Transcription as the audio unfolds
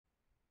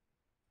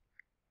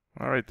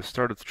All right, the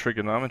start of the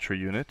trigonometry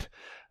unit.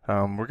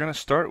 We're going to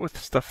start with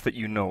stuff that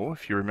you know.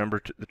 If you remember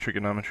the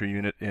trigonometry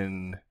unit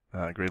in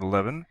grade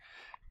 11,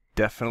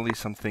 definitely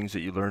some things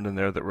that you learned in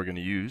there that we're going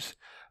to use.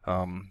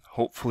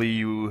 Hopefully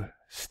you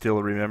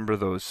still remember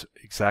those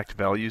exact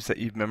values that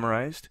you've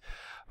memorized,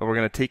 but we're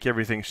going to take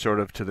everything sort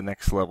of to the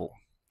next level.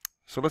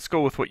 So let's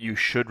go with what you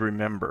should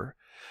remember.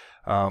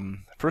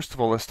 First of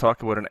all, let's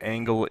talk about an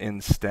angle in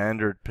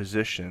standard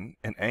position.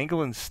 An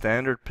angle in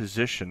standard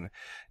position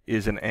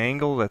is an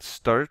angle that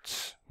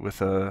starts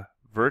with a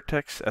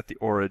vertex at the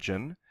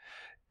origin.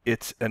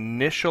 Its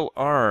initial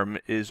arm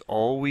is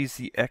always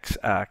the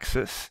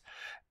x-axis,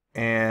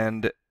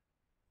 and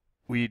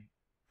we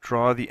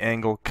draw the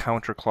angle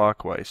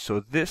counterclockwise. So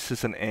this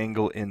is an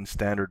angle in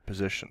standard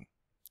position.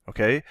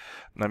 Okay?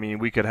 I mean,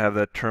 we could have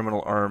that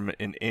terminal arm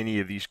in any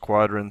of these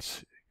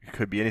quadrants. It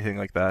could be anything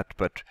like that,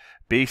 but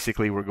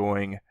basically we're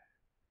going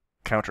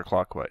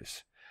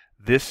counterclockwise.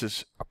 This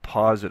is a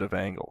positive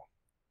angle.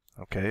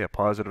 Okay, a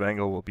positive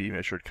angle will be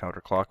measured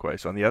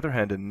counterclockwise. On the other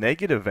hand, a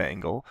negative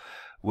angle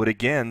would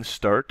again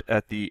start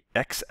at the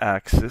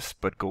x-axis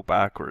but go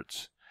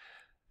backwards.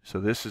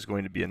 So this is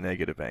going to be a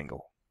negative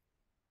angle.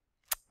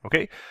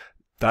 Okay,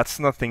 that's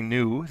nothing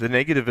new. The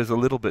negative is a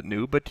little bit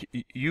new, but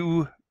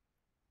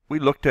we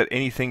looked at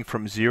anything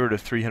from 0 to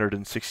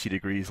 360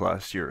 degrees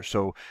last year.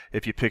 So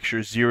if you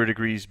picture 0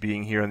 degrees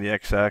being here on the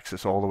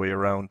x-axis all the way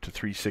around to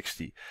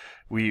 360,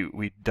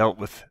 we dealt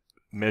with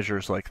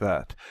measures like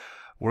that.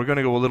 We're going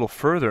to go a little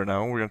further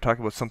now. We're going to talk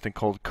about something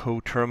called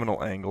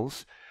coterminal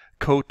angles.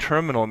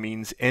 Coterminal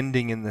means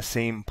ending in the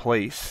same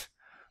place.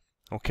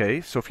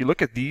 Okay, so if you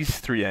look at these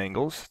three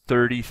angles,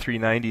 30,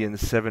 390, and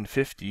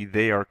 750,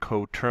 they are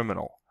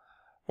coterminal.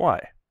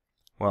 Why?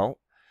 Well,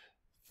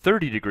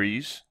 30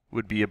 degrees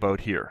would be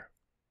about here.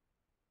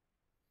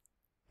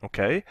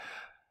 Okay,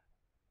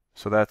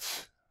 so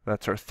that's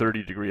our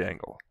 30-degree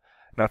angle.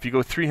 Now if you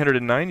go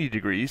 390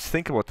 degrees,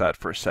 think about that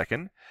for a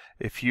second.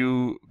 If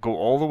you go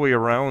all the way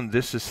around,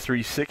 this is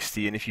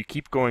 360, and if you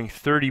keep going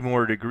 30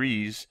 more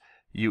degrees,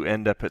 you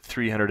end up at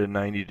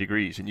 390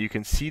 degrees. And you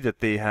can see that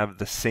they have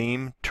the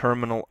same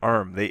terminal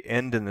arm. They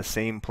end in the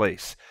same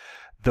place.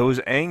 Those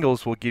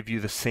angles will give you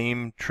the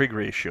same trig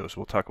ratios.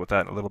 We'll talk about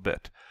that in a little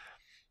bit.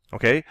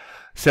 Okay,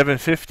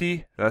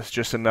 750, that's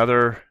just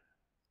another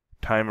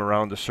time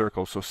around the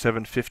circle. So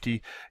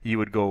 750, you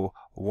would go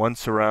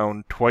once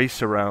around,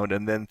 twice around,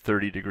 and then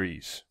 30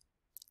 degrees.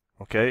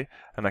 Okay,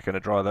 I'm not going to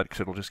draw that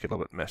because it'll just get a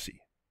little bit messy.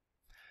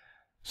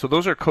 So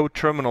those are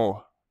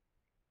coterminal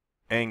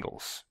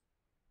angles.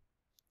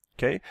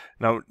 Okay,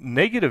 now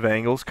negative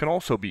angles can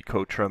also be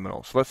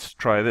coterminal. So let's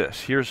try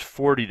this. Here's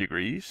 40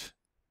 degrees,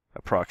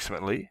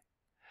 approximately.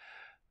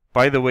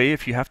 By the way,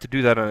 if you have to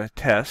do that on a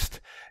test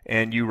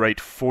and you write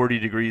 40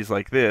 degrees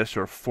like this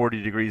or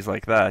 40 degrees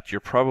like that,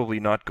 you're probably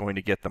not going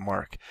to get the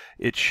mark.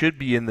 It should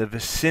be in the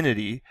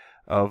vicinity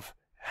of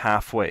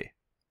halfway.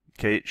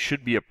 Okay, it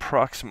should be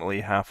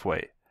approximately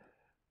halfway.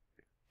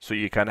 So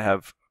you kind of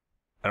have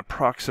an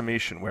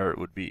approximation where it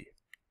would be.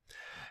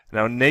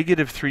 Now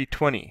negative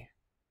 320.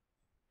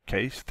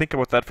 Okay, so think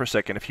about that for a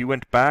second. If you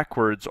went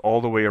backwards all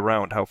the way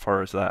around, how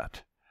far is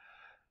that?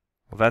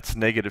 Well, that's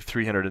negative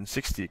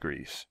 360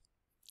 degrees.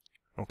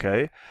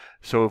 Okay,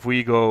 so if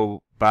we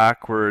go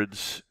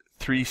backwards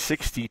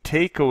 360,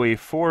 take away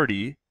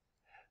 40,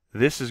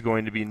 this is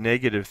going to be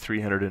negative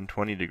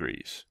 320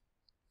 degrees.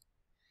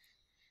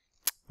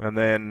 And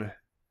then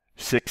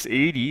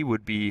 680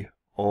 would be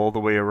all the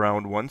way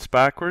around once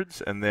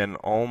backwards and then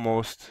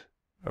almost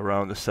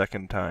around the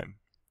second time.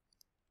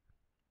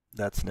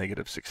 That's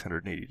negative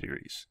 680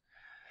 degrees.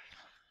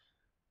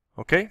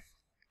 Okay,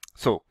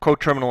 so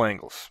coterminal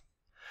angles.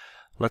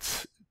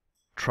 Let's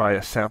try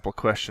a sample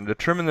question.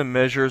 Determine the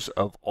measures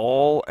of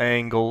all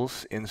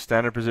angles in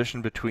standard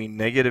position between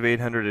negative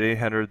 800 and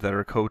 800 that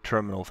are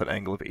coterminal with an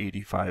angle of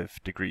 85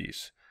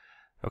 degrees.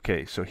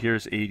 Okay, so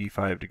here's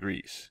 85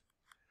 degrees.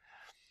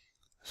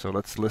 So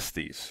let's list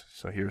these.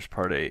 So here's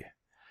part A.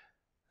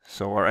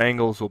 So our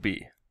angles will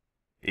be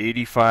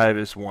 85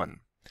 is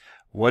 1.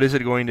 What is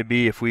it going to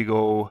be if we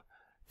go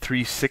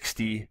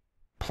 360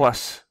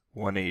 plus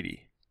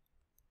 180?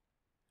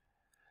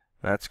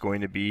 That's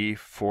going to be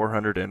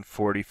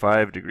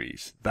 445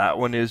 degrees. That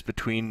one is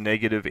between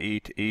negative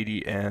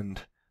 880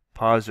 and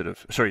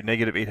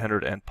negative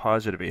 800 and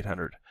positive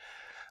 800.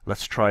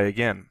 Let's try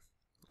again.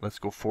 Let's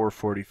go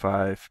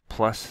 445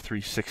 plus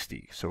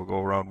 360. So we'll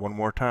go around one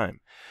more time.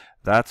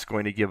 That's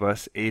going to give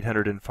us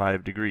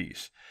 805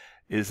 degrees.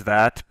 Is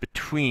that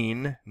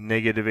between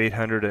negative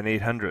 800 and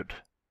 800?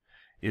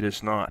 It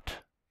is not.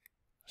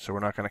 So we're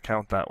not going to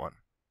count that one.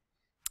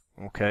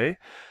 Okay?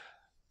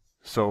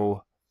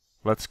 So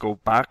let's go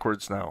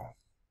backwards now.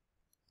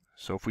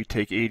 So if we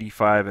take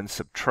 85 and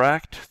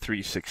subtract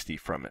 360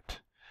 from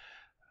it,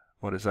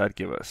 what does that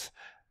give us?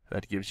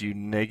 That gives you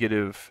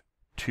negative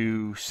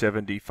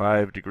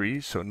 275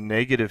 degrees. So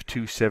negative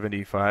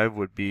 275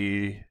 would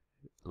be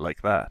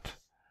like that.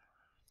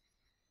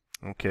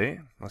 Okay,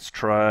 let's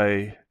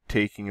try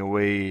taking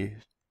away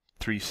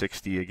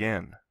 360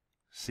 again.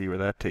 See where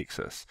that takes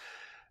us.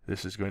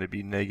 this is going to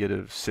be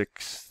negative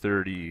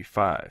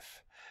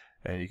 635.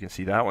 And you can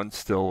see that one's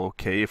still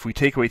okay. If we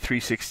take away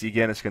 360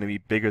 again, it's going to be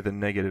bigger than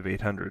negative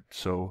 800.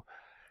 So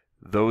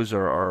those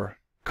are our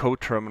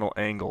coterminal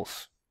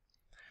angles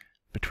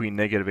between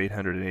negative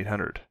 800 and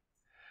 800.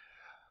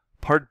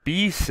 Part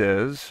B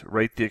says,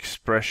 write the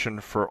expression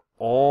for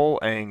all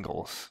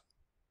angles.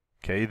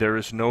 Okay, there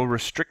is no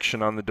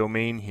restriction on the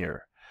domain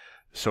here.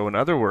 So in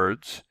other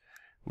words,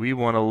 we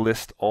want to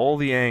list all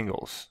the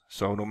angles.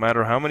 So no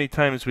matter how many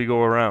times we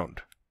go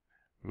around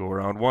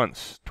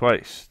once,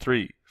 twice,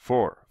 3,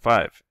 4,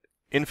 5,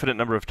 infinite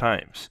number of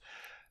times.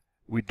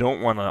 We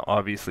don't want to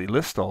obviously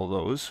list all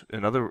those.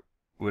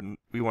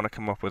 We want to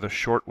come up with a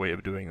short way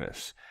of doing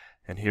this.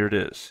 And here it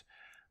is.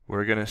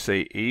 We're going to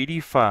say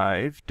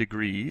 85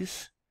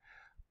 degrees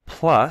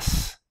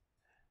plus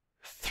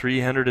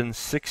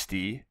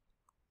 360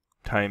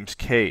 times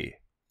k,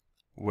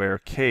 where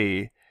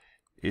k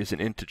is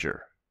an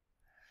integer.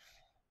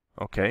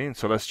 Okay, and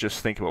so let's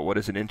just think about what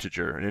is an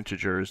integer. An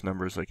integer is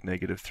numbers like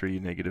negative 3,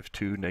 negative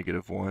 2,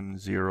 negative 1,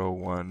 0,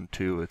 1,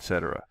 2,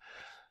 etc.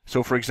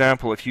 So for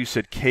example, if you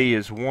said k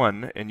is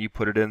 1 and you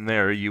put it in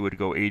there, you would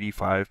go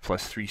 85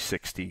 plus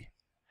 360.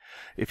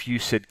 If you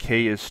said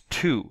k is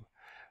 2,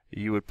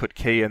 you would put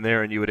k in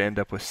there and you would end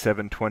up with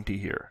 720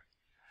 here.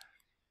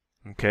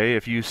 Okay,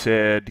 if you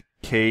said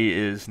k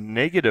is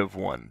negative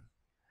 1,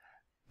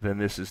 then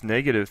this is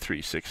negative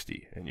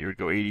 360, and you would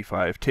go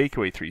 85, take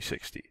away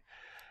 360.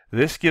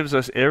 This gives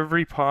us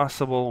every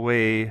possible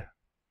way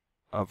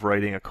of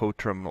writing a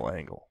coterminal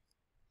angle.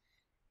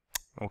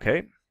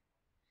 Okay?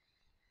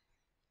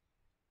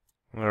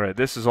 Alright,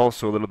 this is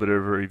also a little bit of a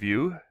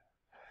review.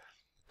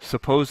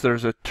 Suppose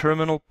there's a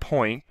terminal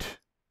point,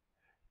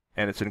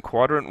 and it's in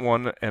quadrant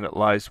 1, and it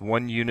lies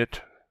 1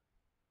 unit,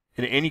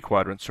 in any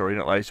quadrant, sorry,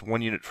 and it lies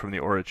 1 unit from the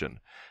origin.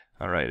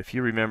 Alright, if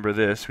you remember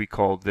this, we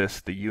called this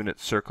the unit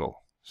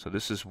circle. So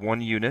this is 1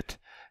 unit,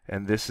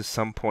 and this is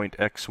some point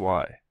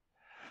xy.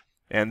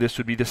 And this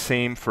would be the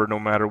same for no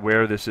matter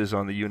where this is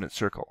on the unit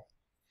circle.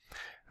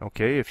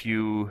 Okay, if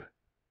you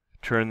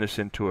turn this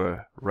into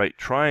a right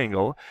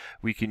triangle,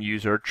 we can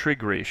use our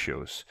trig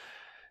ratios.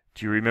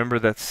 Do you remember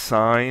that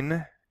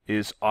sine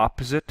is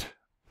opposite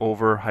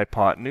over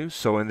hypotenuse?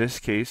 So in this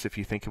case, if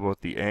you think about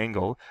the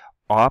angle,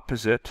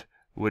 opposite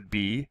would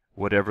be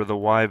whatever the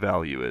y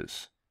value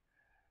is.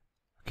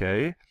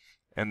 Okay,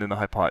 and then the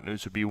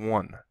hypotenuse would be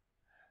 1.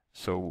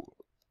 So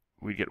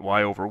we get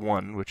y over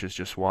 1, which is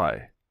just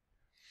y.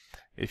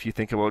 If you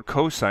think about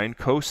cosine,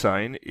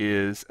 cosine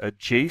is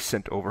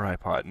adjacent over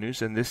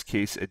hypotenuse. In this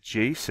case,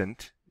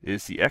 adjacent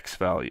is the x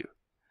value.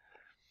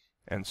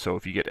 And so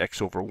if you get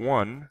x over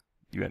 1,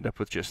 you end up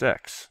with just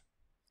x.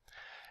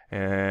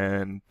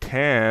 And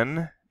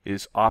tan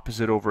is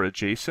opposite over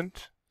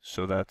adjacent,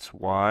 so that's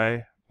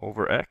y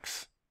over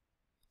x.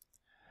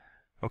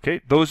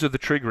 Okay, those are the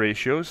trig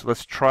ratios.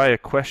 Let's try a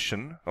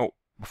question. Oh,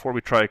 before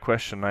we try a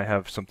question, I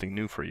have something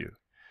new for you.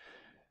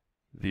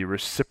 The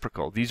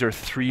reciprocal. These are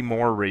 3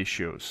 more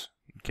ratios.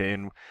 Okay,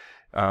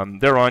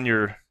 and they're on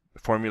your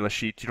formula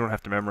sheet. You don't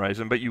have to memorize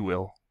them, but you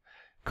will.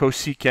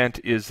 Cosecant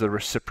is the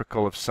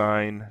reciprocal of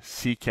sine.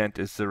 Secant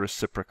is the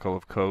reciprocal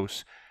of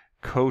cos.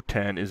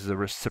 Cotan is the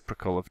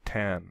reciprocal of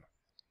tan.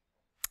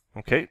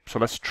 Okay, so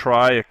let's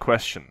try a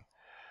question.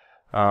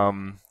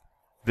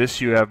 This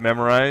you have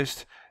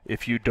memorized.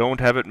 If you don't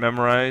have it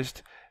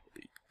memorized,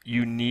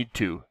 you need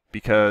to,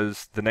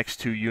 because the next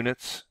 2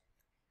 units,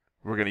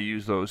 we're going to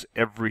use those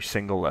every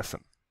single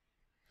lesson.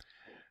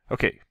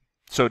 Okay,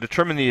 so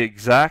determine the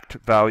exact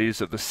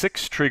values of the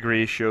 6 trig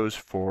ratios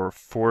for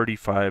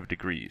 45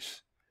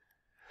 degrees.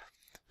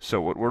 So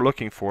what we're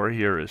looking for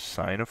here is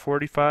sine of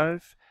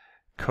 45,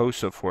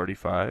 cos of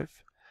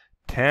 45,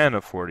 tan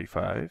of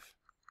 45,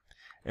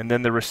 and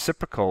then the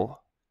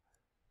reciprocal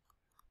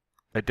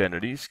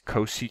identities,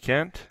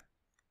 cosecant,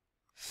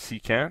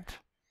 secant,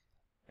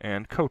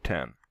 and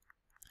cotan.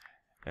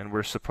 And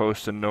we're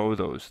supposed to know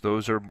those.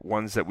 Those are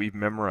ones that we've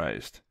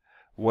memorized.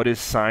 What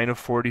is sine of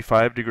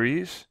 45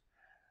 degrees?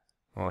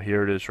 Well,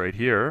 here it is right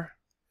here.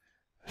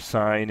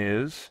 Sine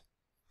is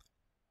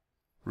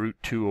root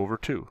 2 over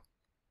 2.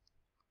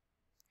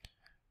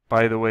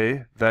 By the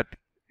way, that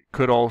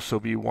could also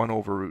be 1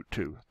 over root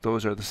 2.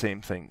 Those are the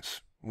same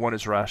things. One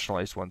is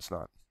rationalized, one's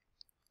not.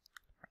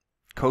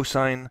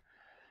 Cosine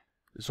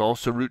is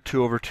also root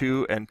 2 over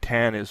 2, and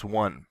tan is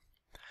 1.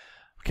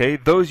 Okay,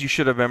 those you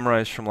should have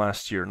memorized from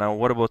last year. Now,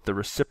 what about the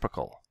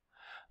reciprocal?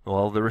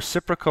 Well, the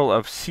reciprocal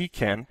of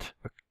cosecant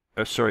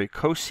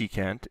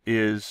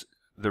is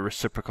the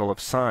reciprocal of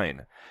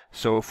sine.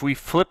 So if we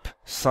flip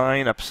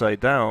sine upside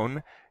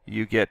down,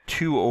 you get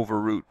 2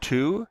 over root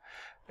 2.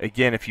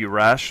 Again, if you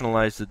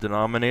rationalize the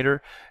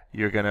denominator,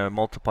 you're going to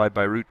multiply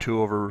by root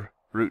 2 over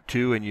root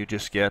 2, and you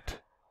just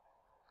get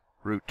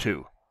root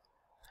 2.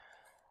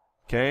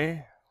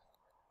 Okay?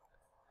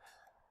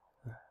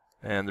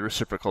 And the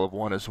reciprocal of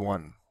 1 is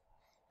 1.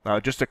 Now,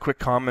 just a quick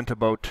comment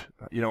about,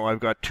 I've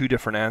got 2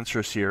 different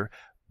answers here.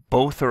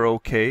 Both are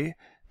okay.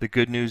 The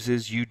good news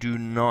is you do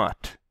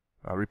not,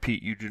 I'll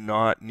repeat, you do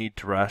not need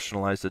to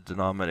rationalize the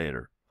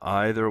denominator.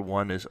 Either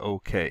one is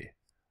okay.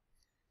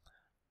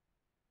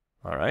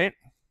 All right,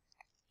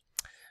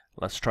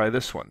 let's try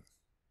this one.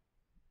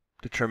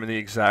 Determine the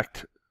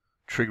exact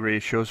trig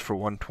ratios for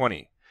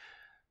 120.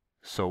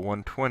 So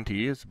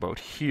 120 is about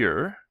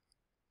here.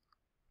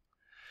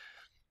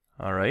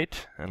 All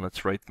right, and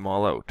let's write them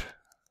all out.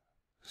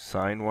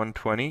 Sine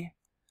 120,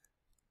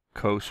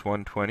 cos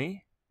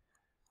 120,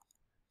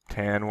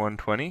 tan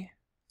 120,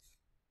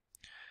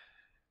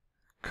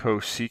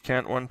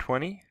 cosecant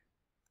 120,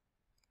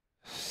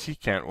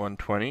 secant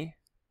 120,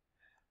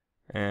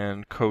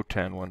 and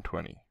cotan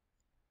 120.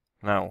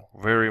 Now,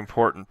 very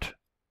important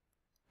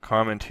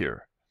comment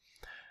here.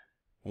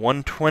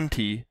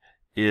 120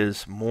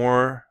 is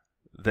more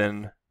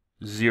than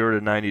 0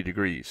 to 90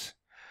 degrees.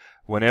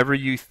 Whenever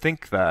you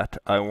think that,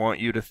 I want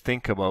you to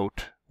think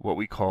about what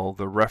we call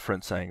the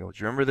reference angle. Do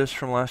you remember this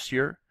from last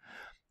year?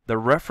 The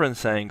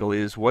reference angle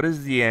is what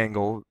is the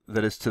angle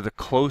that is to the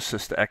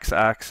closest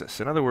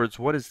x-axis. In other words,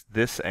 what is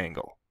this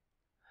angle?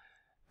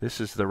 This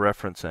is the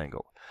reference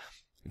angle.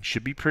 It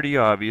should be pretty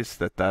obvious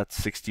that that's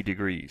 60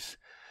 degrees.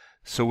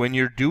 So when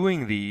you're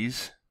doing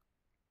these,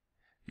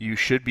 you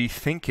should be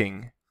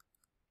thinking,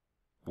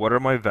 what are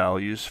my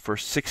values for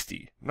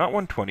 60? Not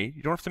 120.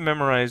 You don't have to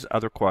memorize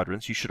other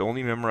quadrants. You should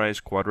only memorize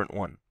quadrant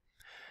 1.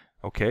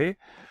 Okay?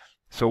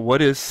 So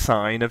what is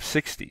sine of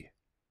 60?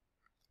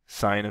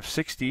 Sine of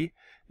 60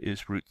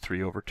 is root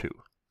 3 over 2.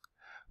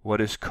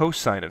 What is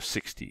cosine of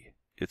 60?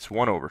 It's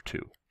 1 over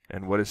 2.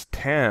 And what is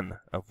tan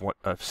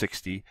of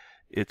 60?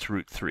 It's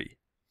root 3.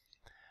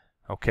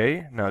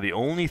 Okay? Now the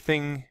only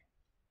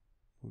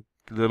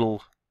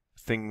little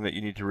thing that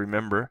you need to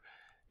remember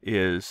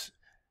is,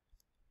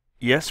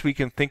 yes, we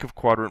can think of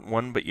quadrant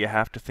 1, but you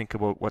have to think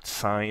about what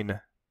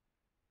sine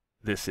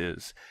this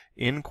is.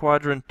 In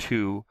quadrant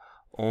 2,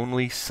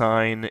 only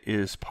sine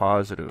is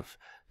positive.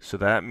 So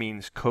that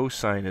means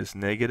cosine is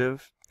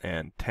negative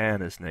and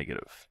tan is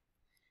negative.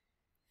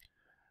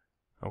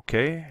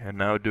 Okay, and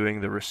now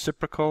doing the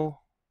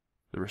reciprocal.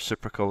 The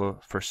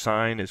reciprocal for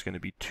sine is going to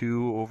be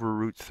 2 over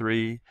root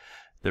 3.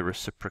 The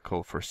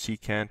reciprocal for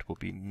secant will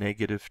be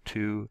negative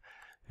 2.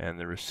 And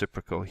the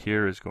reciprocal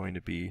here is going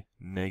to be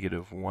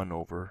negative 1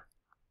 over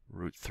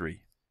root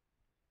 3.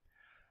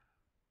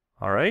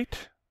 All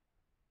right.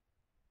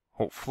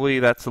 Hopefully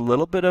that's a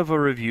little bit of a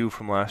review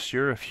from last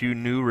year, a few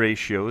new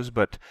ratios,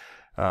 but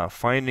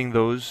finding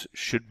those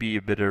should be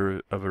a bit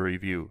of a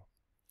review.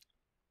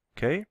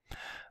 Okay,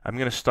 I'm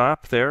going to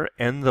stop there,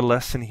 end the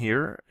lesson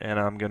here, and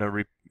I'm going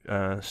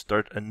to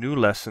start a new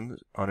lesson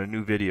on a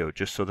new video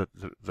just so that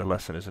the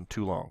lesson isn't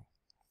too long.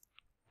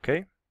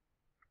 Okay.